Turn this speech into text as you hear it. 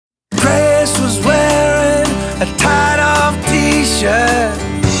a tied-off t-shirt,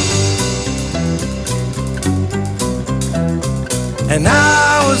 and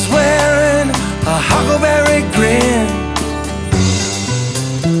I was wearing a huckleberry grin.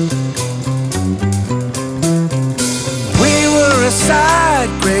 We were aside,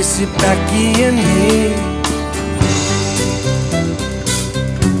 Gracie, Becky, and me.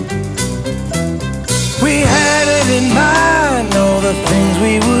 We had it in mind, all the things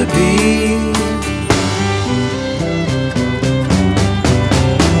we would be.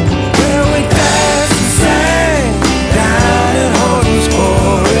 Well, we danced and sang down at Horton's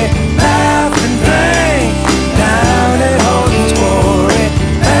Quarry, laughed and drank down at Horton's Quarry.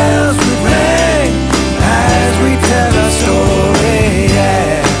 Bells would ring as we tell our story,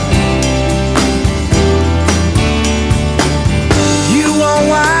 yeah. You were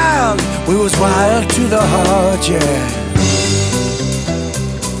wild, we was wild to the heart, yeah.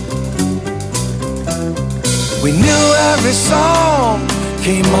 We knew every song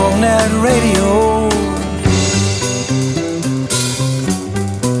came on that radio.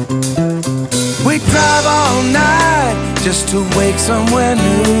 We'd drive all night just to wake somewhere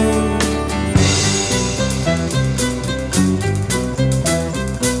new.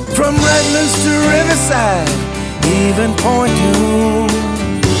 From Redlands to Riverside, even Point Dume.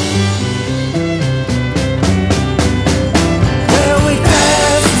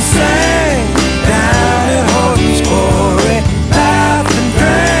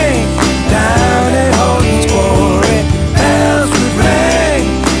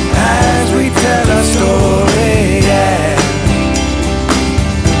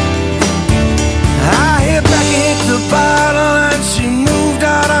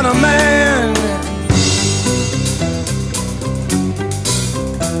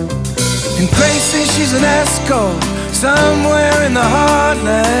 And Gracie, she's an escort somewhere in the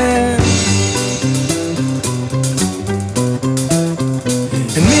heartland.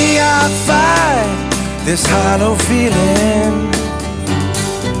 And me, I fight this hollow feeling.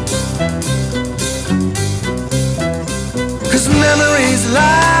 'Cause memories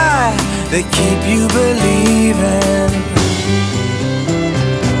lie, they keep you believing.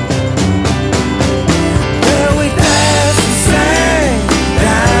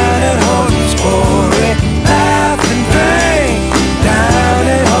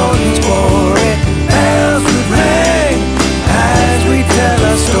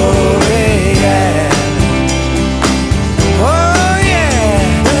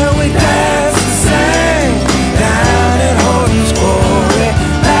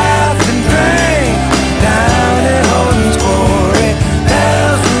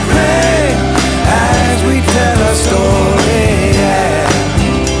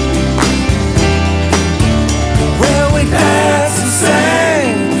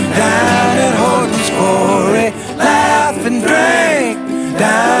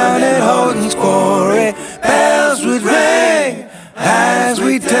 Down at Horton's Quarry, bells would ring as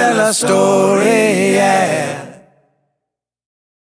we tell our story, yeah.